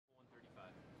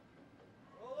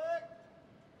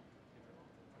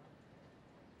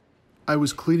I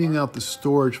was cleaning out the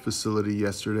storage facility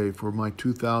yesterday for my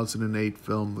 2008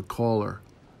 film, The Caller.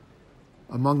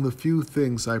 Among the few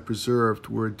things I preserved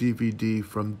were a DVD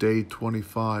from day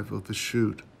 25 of the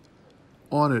shoot.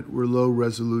 On it were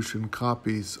low-resolution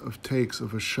copies of takes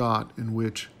of a shot in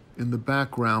which, in the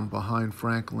background behind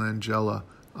Frank Langella,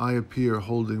 I appear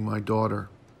holding my daughter.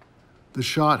 The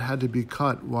shot had to be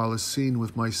cut while a scene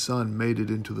with my son made it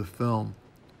into the film.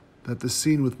 That the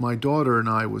scene with my daughter and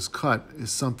I was cut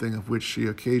is something of which she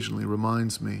occasionally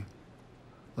reminds me.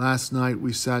 Last night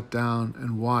we sat down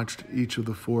and watched each of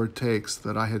the 4 takes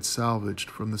that I had salvaged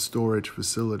from the storage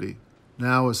facility.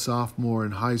 Now a sophomore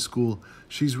in high school,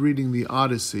 she's reading the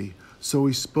Odyssey, so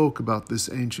we spoke about this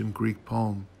ancient Greek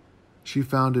poem. She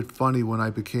found it funny when I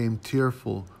became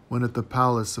tearful when at the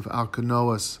Palace of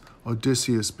Alcinous,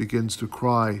 Odysseus begins to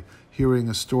cry, hearing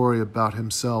a story about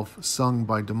himself sung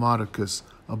by Demodocus,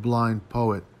 a blind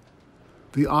poet.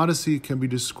 The Odyssey can be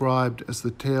described as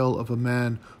the tale of a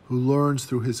man who learns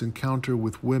through his encounter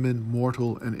with women,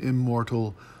 mortal and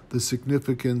immortal, the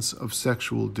significance of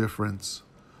sexual difference.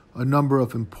 A number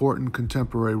of important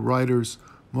contemporary writers,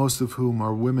 most of whom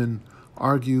are women,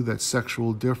 argue that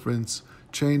sexual difference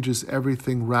changes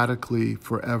everything radically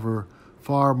forever,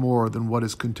 far more than what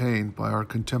is contained by our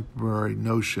contemporary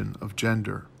notion of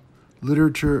gender.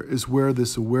 Literature is where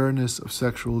this awareness of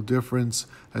sexual difference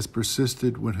has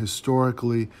persisted when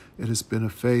historically it has been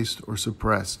effaced or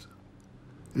suppressed.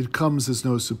 It comes as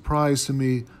no surprise to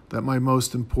me that my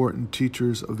most important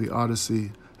teachers of the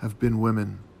Odyssey have been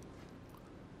women.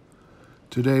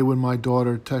 Today, when my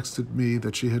daughter texted me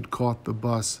that she had caught the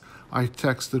bus, I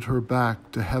texted her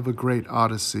back to have a great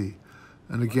Odyssey,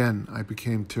 and again I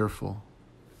became tearful.